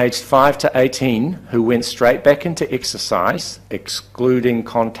children aged 5 to 18 who went straight back into exercise, excluding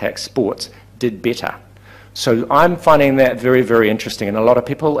contact sports, did better. So I'm finding that very, very interesting, and a lot of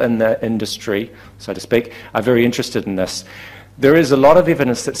people in the industry, so to speak, are very interested in this. There is a lot of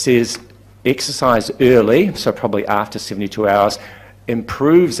evidence that says exercise early, so probably after 72 hours,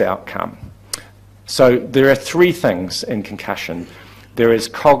 improves outcome. So there are three things in concussion. There is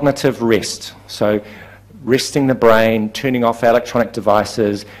cognitive rest, so resting the brain, turning off electronic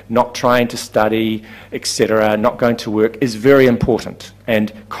devices, not trying to study, etc., not going to work is very important.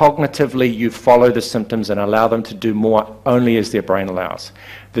 And cognitively you follow the symptoms and allow them to do more only as their brain allows.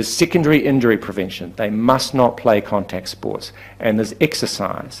 There's secondary injury prevention. They must not play contact sports. And there's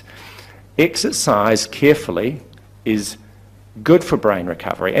exercise. Exercise carefully is good for brain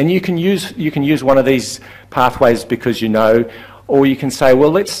recovery. And you can use one of these pathways because you know, or you can say,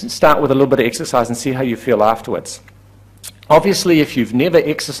 well, let's start with a little bit of exercise and see how you feel afterwards. Obviously, if you've never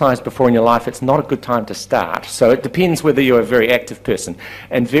exercised before in your life, it's not a good time to start. So it depends whether you're a very active person.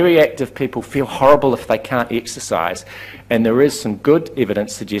 And very active people feel horrible if they can't exercise. And there is some good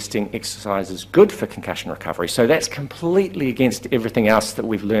evidence suggesting exercise is good for concussion recovery. So that's completely against everything else that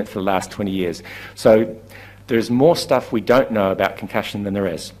we've learned for the last 20 years. So there's more stuff we don't know about concussion than there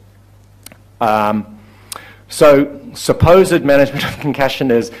is. So supposed management of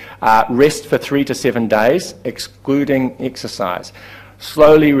concussion is rest for 3 to 7 days, excluding exercise.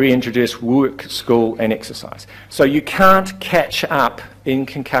 Slowly reintroduce work, school, and exercise. So you can't catch up in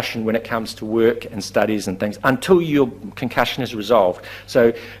concussion when it comes to work and studies and things until your concussion is resolved.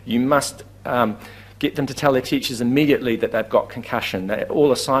 So you must get them to tell their teachers immediately that they've got concussion, that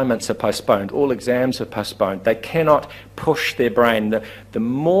all assignments are postponed, all exams are postponed. They cannot push their brain. The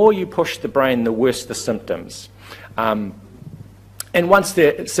more you push the brain, the worse the symptoms. And once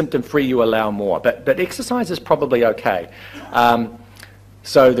they're symptom-free, you allow more. But exercise is probably okay.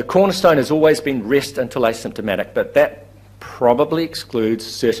 So the cornerstone has always been rest until asymptomatic, but that probably excludes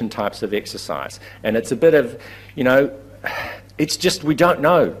certain types of exercise. And it's a bit of, you know, it's just we don't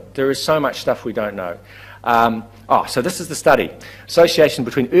know. There is so much stuff we don't know. So this is the study. Association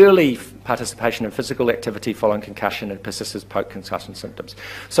between early participation in physical activity following concussion and persistent post-concussion symptoms.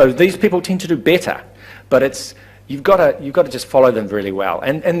 So these people tend to do better, but you've got to just follow them really well.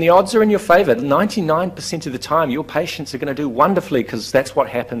 And the odds are in your favour. 99% of the time your patients are going to do wonderfully because that's what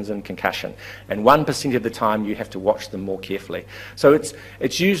happens in concussion. And 1% of the time you have to watch them more carefully. So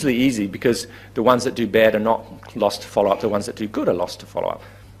it's usually easy because the ones that do bad are not lost to follow-up. The ones that do good are lost to follow-up.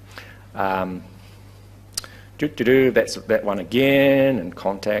 That's that one again, and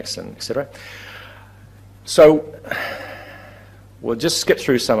contacts, and etc. So we'll just skip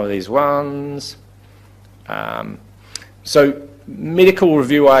through some of these ones. So medical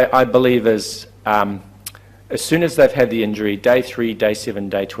review, I believe, is as soon as they've had the injury, day 3, day 7,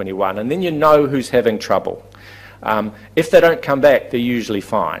 day 21, and then you know who's having trouble. If they don't come back, they're usually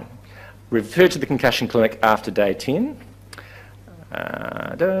fine. Refer to the concussion clinic after day 10.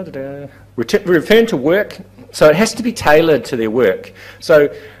 Return to work. So it has to be tailored to their work.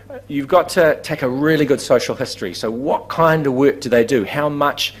 So you've got to take a really good social history. So what kind of work do they do? How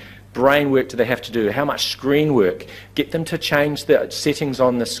much brain work do they have to do? How much screen work? Get them to change the settings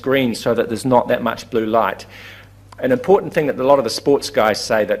on the screen so that there's not that much blue light. An important thing that a lot of the sports guys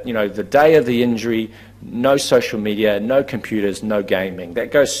say that, you know, the day of the injury, no social media, no computers, no gaming.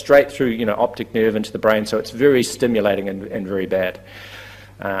 That goes straight through, you know, optic nerve into the brain, so it's very stimulating and very bad.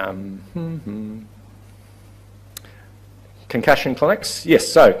 Concussion clinics, yes,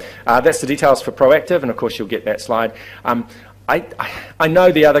 so that's the details for proactive, and of course you'll get that slide. I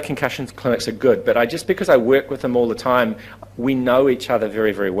know the other concussion clinics are good, but just because I work with them all the time, we know each other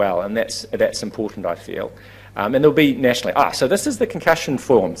very, very well, and that's important, I feel. And there'll be nationally. So this is the concussion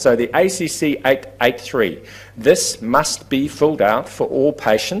form. So the ACC 883. This must be filled out for all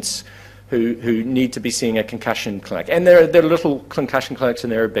patients who need to be seeing a concussion clinic. And there are little concussion clinics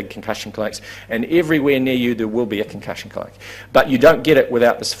and there are big concussion clinics, and everywhere near you there will be a concussion clinic. But you don't get it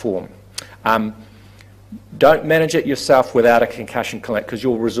without this form. Don't manage it yourself without a concussion clinic because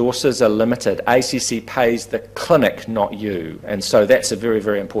your resources are limited. ACC pays the clinic, not you, and so that's a very,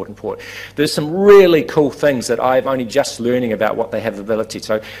 very important point. There's some really cool things that I'm only just learning about what they have ability.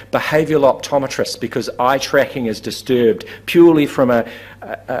 So behavioural optometrists, because eye tracking is disturbed purely from a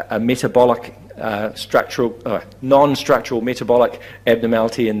metabolic non-structural metabolic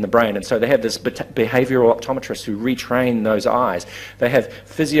abnormality in the brain, and so they have this behavioural optometrist who retrain those eyes. They have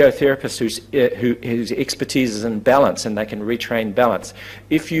physiotherapists whose expertise is in balance, and they can retrain balance.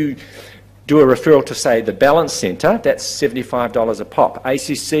 If you do a referral to, say, the Balance Centre, that's $75 a pop.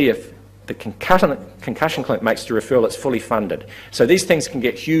 ACC, if the concussion clinic makes the referral, it's fully funded. So these things can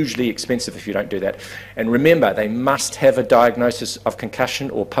get hugely expensive if you don't do that. And remember, they must have a diagnosis of concussion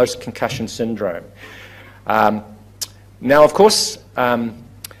or post-concussion syndrome. Now, of course,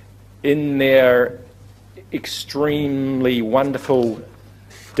 in their extremely wonderful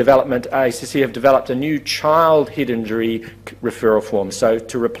development, ACC have developed a new child head injury referral form. So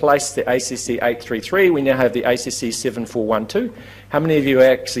to replace the ACC 833, we now have the ACC 7412. How many of you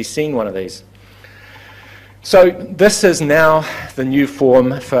have actually seen one of these? So this is now the new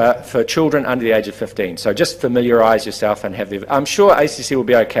form for children under the age of 15. So just familiarise yourself and have the... I'm sure ACC will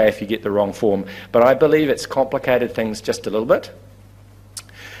be okay if you get the wrong form, but I believe it's complicated things just a little bit.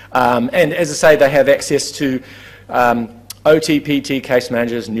 And as I say, they have access to OT, PT, case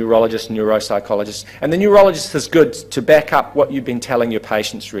managers, neurologists, neuropsychologists, and the neurologist is good to back up what you've been telling your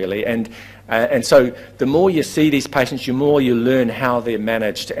patients, really. And so the more you see these patients, the more you learn how they're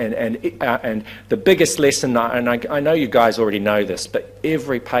managed. And the biggest lesson, and I know you guys already know this, but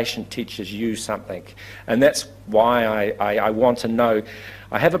every patient teaches you something, and that's why I want to know.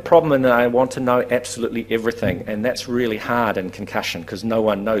 I have a problem and I want to know absolutely everything, and that's really hard in concussion because no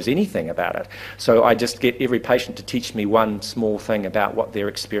one knows anything about it. So I just get every patient to teach me one small thing about what their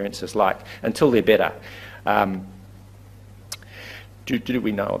experience is like until they're better. Do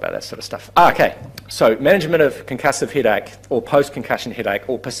we know about that sort of stuff? Okay, so management of concussive headache or post-concussion headache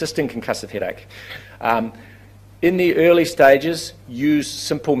or persisting concussive headache. In the early stages, use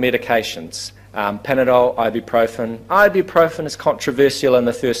simple medications. Panadol, ibuprofen. Ibuprofen is controversial in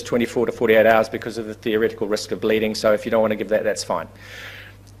the first 24 to 48 hours because of the theoretical risk of bleeding, so if you don't want to give that, that's fine.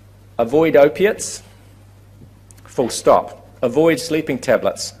 Avoid opiates, full stop. Avoid sleeping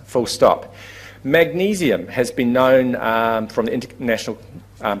tablets, full stop. Magnesium has been known from the International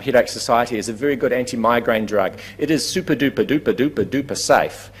Headache Society as a very good anti-migraine drug. It is super duper duper duper duper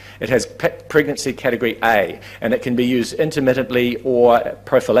safe. It has pregnancy category A, and it can be used intermittently or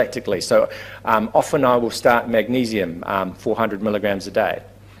prophylactically. So often I will start magnesium, 400 milligrams a day.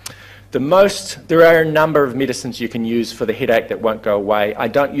 There are a number of medicines you can use for the headache that won't go away. I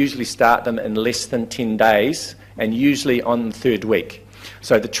don't usually start them in less than 10 days, and usually on the third week.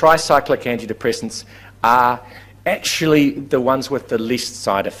 So the tricyclic antidepressants are actually the ones with the least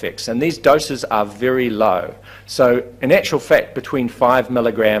side effects, and these doses are very low. So in actual fact, between 5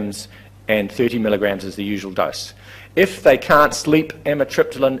 milligrams and 30 milligrams is the usual dose. If they can't sleep,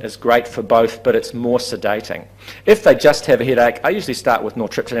 amitriptyline is great for both, but it's more sedating. If they just have a headache, I usually start with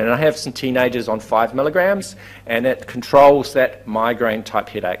nortriptyline, and I have some teenagers on 5 milligrams, and it controls that migraine type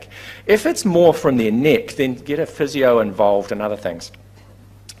headache. If it's more from their neck, then get a physio involved and other things.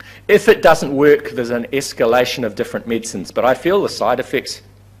 If it doesn't work, there's an escalation of different medicines, but I feel the side effects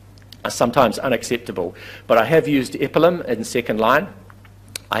are sometimes unacceptable. But I have used Epilim in second line.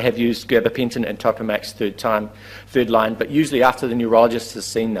 I have used gabapentin and Topamax third line, but usually after the neurologist has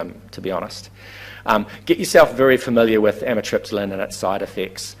seen them, to be honest. Get yourself very familiar with amitriptyline and its side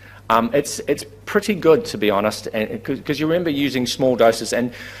effects. It's pretty good, to be honest, because you remember using small doses,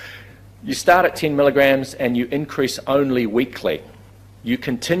 and you start at 10 milligrams and you increase only weekly. You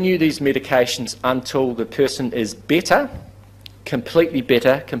continue these medications until the person is better, completely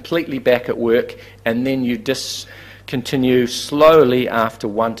back at work, and then you discontinue slowly after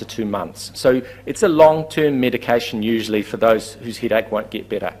 1 to 2 months. So it's a long-term medication usually for those whose headache won't get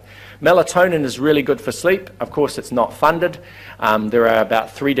better. Melatonin is really good for sleep. Of course, it's not funded. There are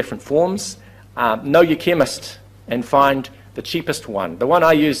about 3 different forms. Know your chemist and find the cheapest one. The one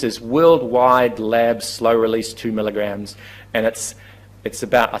I use is Worldwide Labs Slow Release 2 milligrams, and it's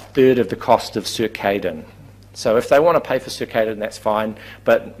about 1/3 of the cost of Circadin. So if they want to pay for circadian, that's fine,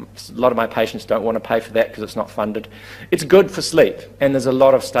 but a lot of my patients don't want to pay for that because it's not funded. It's good for sleep, and there's a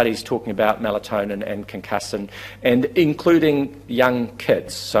lot of studies talking about melatonin and concussion, and including young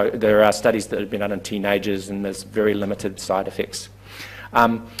kids. So there are studies that have been done in teenagers, and there's very limited side effects.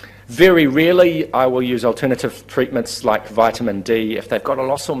 Very rarely I will use alternative treatments like vitamin D. If they've got a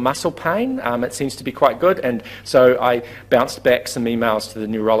loss or muscle pain, it seems to be quite good, and so I bounced back some emails to the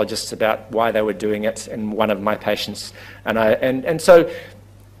neurologists about why they were doing it in one of my patients, and so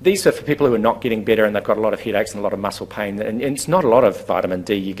these are for people who are not getting better and they've got a lot of headaches and a lot of muscle pain, and it's not a lot of vitamin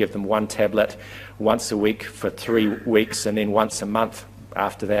D. You give them 1 tablet once a week for 3 weeks and then once a month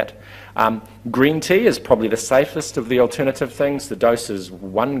after that. Green tea is probably the safest of the alternative things. The dose is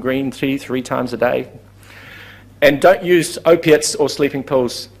 1 green tea 3 times a day. And don't use opiates or sleeping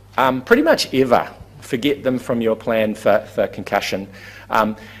pills pretty much ever. Forget them from your plan for concussion.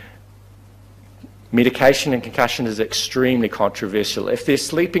 Medication in concussion is extremely controversial. If they're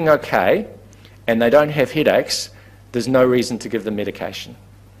sleeping okay and they don't have headaches, there's no reason to give them medication,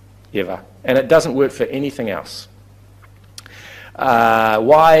 ever. And it doesn't work for anything else.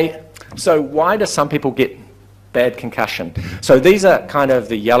 Why do some people get bad concussion? So these are kind of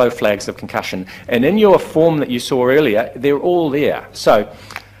the yellow flags of concussion, and in your form that you saw earlier, they're all there. So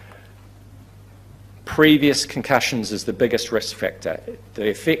previous concussions is the biggest risk factor. The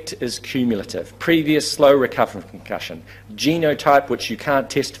effect is cumulative. Previous slow recovery from concussion. Genotype, which you can't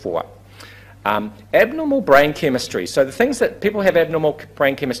test for. Abnormal brain chemistry. So the things that people have abnormal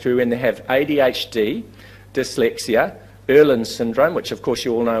brain chemistry when they have ADHD, dyslexia, Irlen syndrome, which of course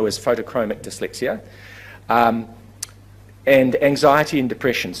you all know is photochromic dyslexia, and anxiety and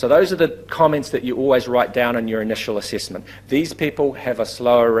depression. So those are the comments that you always write down in your initial assessment. These people have a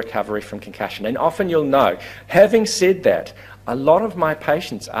slower recovery from concussion, and often you'll know. Having said that, a lot of my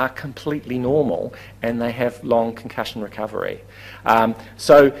patients are completely normal and they have long concussion recovery.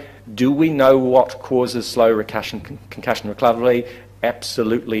 So do we know what causes slow concussion recovery?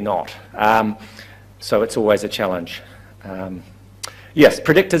 Absolutely not. So it's always a challenge. Yes,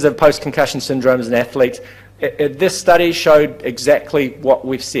 predictors of post-concussion syndrome as an athlete. This study showed exactly what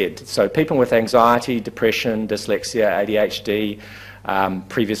we've said. So people with anxiety, depression, dyslexia, ADHD,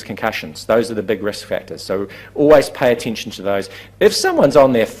 previous concussions, those are the big risk factors. So always pay attention to those. If someone's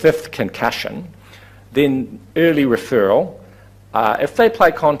on their 5th concussion, then early referral. If they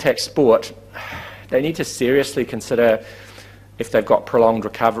play contact sport, they need to seriously consider if they've got prolonged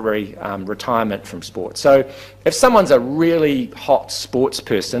recovery, retirement from sport. So if someone's a really hot sports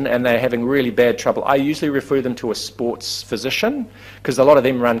person and they're having really bad trouble, I usually refer them to a sports physician, because a lot of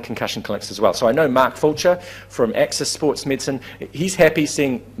them run concussion clinics as well. So I know Mark Fulcher from Axis Sports Medicine. He's happy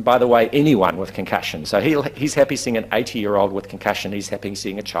seeing, by the way, anyone with concussion. So he's happy seeing an 80-year-old with concussion. He's happy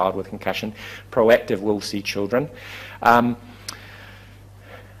seeing a child with concussion. Proactive will see children.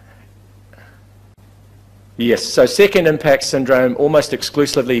 Yes, so second impact syndrome almost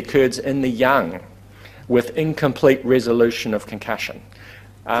exclusively occurs in the young with incomplete resolution of concussion.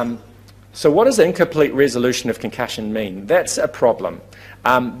 So what does incomplete resolution of concussion mean? That's a problem.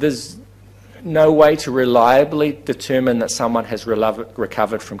 There's no way to reliably determine that someone has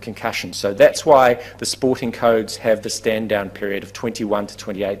recovered from concussion. So that's why the sporting codes have the stand-down period of 21 to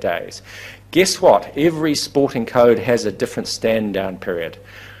 28 days. Guess what? Every sporting code has a different stand-down period.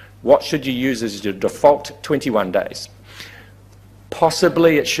 What should you use as your default? 21 days.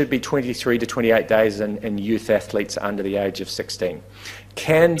 Possibly it should be 23 to 28 days in youth athletes under the age of 16.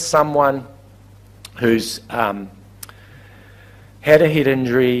 Can someone who's had a head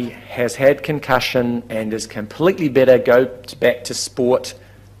injury, has had concussion and is completely better go back to sport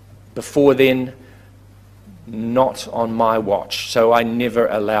before then? Not on my watch, so I never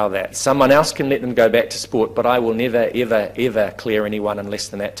allow that. Someone else can let them go back to sport, but I will never, ever, ever clear anyone in less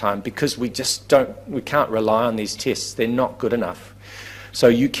than that time, because we can't rely on these tests. They're not good enough. So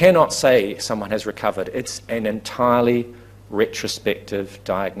you cannot say someone has recovered. It's an entirely retrospective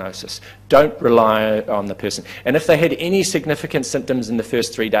diagnosis. Don't rely on the person. And if they had any significant symptoms in the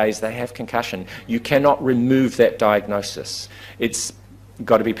first 3 days, they have concussion. You cannot remove that diagnosis. It's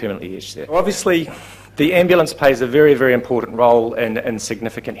got to be permanently etched there. Obviously, the ambulance plays a very, very important role in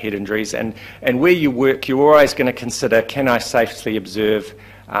significant head injuries, and where you work, you're always going to consider, can I safely observe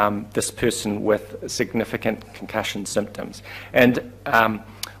this person with significant concussion symptoms? And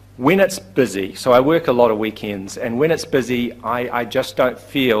when it's busy, so I work a lot of weekends, and when it's busy, I just don't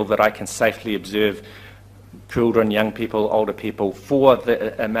feel that I can safely observe children, young people, older people for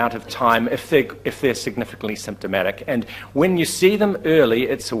the amount of time if they're significantly symptomatic. And when you see them early,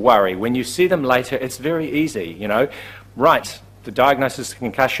 it's a worry. When you see them later, it's very easy, you know. Right, the diagnosis of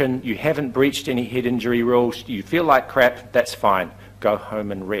concussion, you haven't breached any head injury rules, you feel like crap, that's fine. Go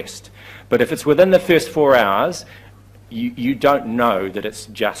home and rest. But if it's within the first 4 hours, you don't know that it's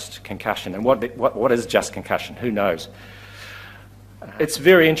just concussion. And what is just concussion? Who knows? It's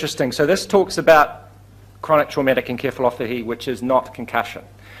very interesting. So this talks about chronic traumatic encephalopathy, which is not concussion.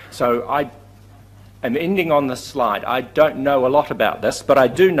 So I am ending on this slide. I don't know a lot about this, but I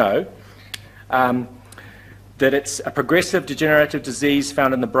do know that it's a progressive degenerative disease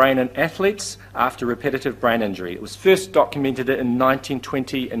found in the brain in athletes after repetitive brain injury. It was first documented in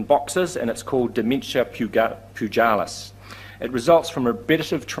 1920 in boxers, and it's called dementia pugilis. It results from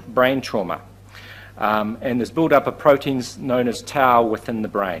repetitive brain trauma, and there's build-up of proteins known as tau within the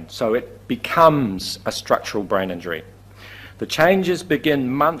brain. So it becomes a structural brain injury. The changes begin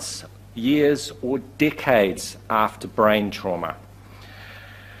months, years, or decades after brain trauma.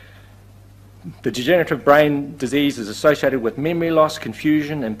 The degenerative brain disease is associated with memory loss,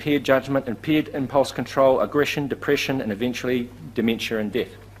 confusion, impaired judgment, impaired impulse control, aggression, depression, and eventually dementia and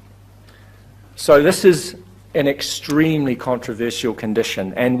death. So this is an extremely controversial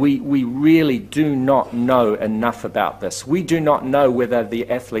condition, and we really do not know enough about this. We do not know whether the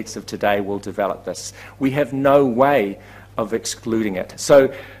athletes of today will develop this. We have no way of excluding it.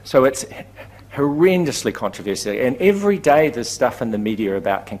 So it's horrendously controversial, and every day there's stuff in the media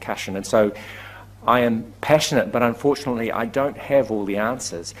about concussion, and so I am passionate, but unfortunately I don't have all the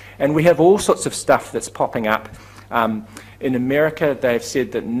answers. And we have all sorts of stuff that's popping up. In America, they've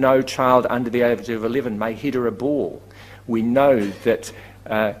said that no child under the age of 11 may header a ball. We know that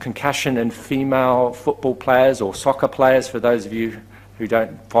concussion in female football players or soccer players, for those of you who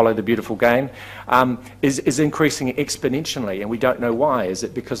don't follow the beautiful game, is increasing exponentially, and we don't know why. Is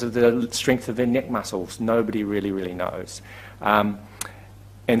it because of the strength of their neck muscles? Nobody really knows.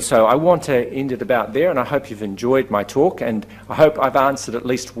 And so I want to end it about there, and I hope you've enjoyed my talk, and I hope I've answered at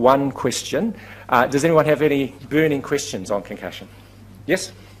least one question. Does anyone have any burning questions on concussion?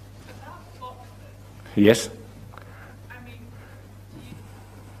 Yes? Yes?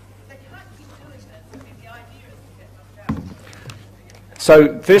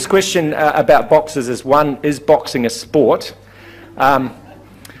 So first question about boxers is, one, is boxing a sport?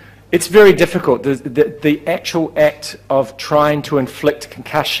 It's very difficult. The actual act of trying to inflict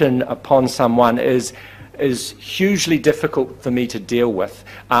concussion upon someone is hugely difficult for me to deal with.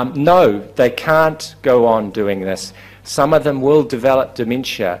 No, they can't go on doing this. Some of them will develop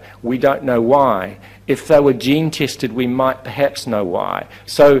dementia. We don't know why. If they were gene tested, we might perhaps know why.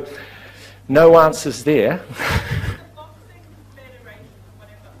 So no answers there.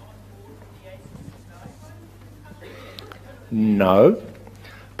 No,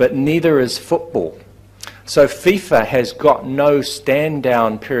 but neither is football. So FIFA has got no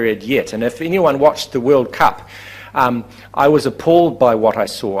stand-down period yet. And if anyone watched the World Cup, I was appalled by what I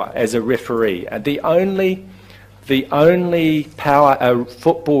saw as a referee. The only power a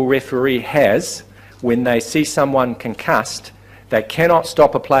football referee has when they see someone concussed, they cannot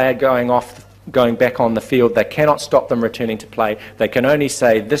stop a player going back on the field. They cannot stop them returning to play. They can only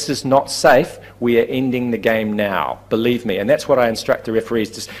say, this is not safe, we are ending the game now. Believe me. And that's what I instruct the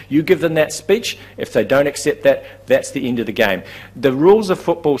referees. Just, you give them that speech. If they don't accept that, that's the end of the game. The rules of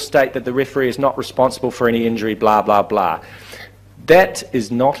football state that the referee is not responsible for any injury, blah, blah, blah. That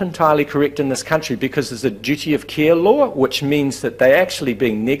is not entirely correct in this country, because there's a duty of care law, which means that they're actually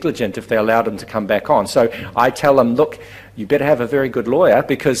being negligent if they allow them to come back on. So I tell them, look, you better have a very good lawyer,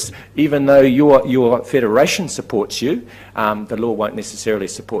 because even though your federation supports you, the law won't necessarily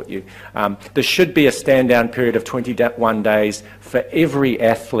support you. There should be a stand-down period of 21 days for every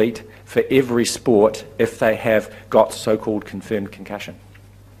athlete, for every sport, if they have got so-called confirmed concussion.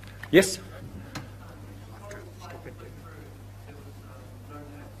 Yes?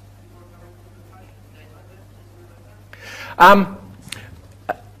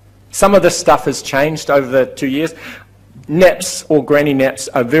 Some of this stuff has changed over the 2 years. Naps or granny naps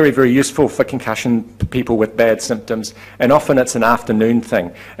are very useful for concussion people with bad symptoms, and often it's an afternoon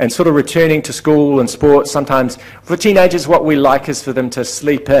thing. And sort of returning to school and sports, sometimes for teenagers what we like is for them to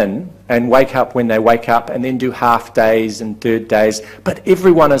sleep in and wake up when they wake up, and then do half days and third days. But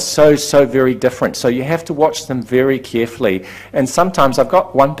everyone is so very different, so you have to watch them very carefully. And sometimes I've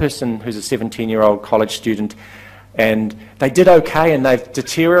got one person who's a 17-year-old college student, and they did okay and they've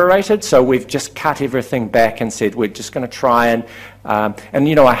deteriorated, so we've just cut everything back and said we're just going to try and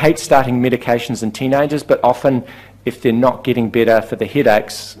you know, I hate starting medications in teenagers, but often if they're not getting better for the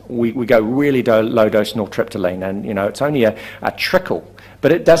headaches, we go really low dose nortriptyline, and you know, it's only a trickle,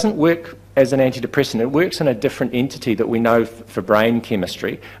 but it doesn't work as an antidepressant. It works in a different entity that we know for brain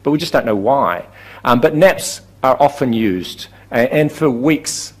chemistry, but we just don't know why. But naps are often used, and for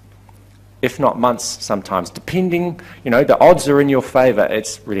weeks, if not months sometimes, depending, the odds are in your favour.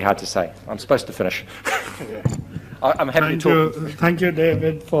 It's really hard to say. I'm supposed to finish. I'm happy to talk. Thank you,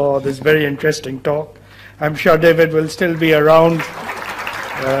 David, for this very interesting talk. I'm sure David will still be around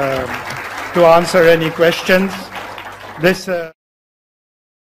to answer any questions. This